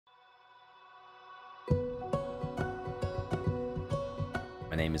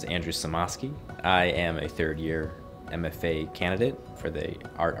My name is Andrew Samoski. I am a third-year MFA candidate for the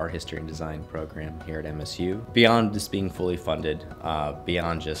Art History and Design program here at MSU. Beyond just being fully funded,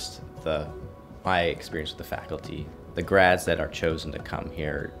 beyond just my experience with the faculty, the grads that are chosen to come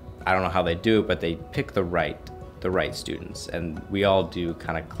here, I don't know how they do it, but they pick the right students, and we all do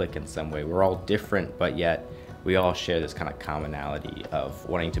kind of click in some way. We're all different, but yet we all share this kind of commonality of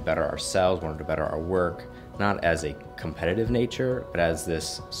wanting to better ourselves, wanting to better our work, not as a competitive nature, but as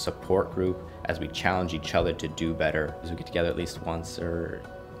this support group, as we challenge each other to do better. As we get together at least once or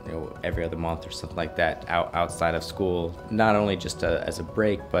every other month or something like that outside of school, not only just as a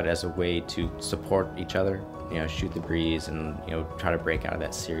break, but as a way to support each other, shoot the breeze and try to break out of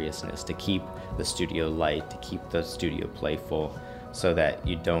that seriousness, to keep the studio light, to keep the studio playful, so that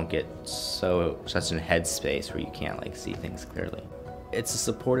you don't get such a headspace where you can't see things clearly. It's a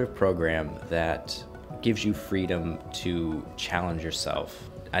supportive program that gives you freedom to challenge yourself.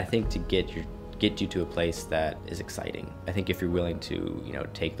 I think to get you to a place that is exciting. I think if you're willing to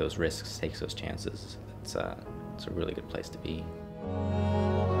take those risks, take those chances, it's a really good place to be.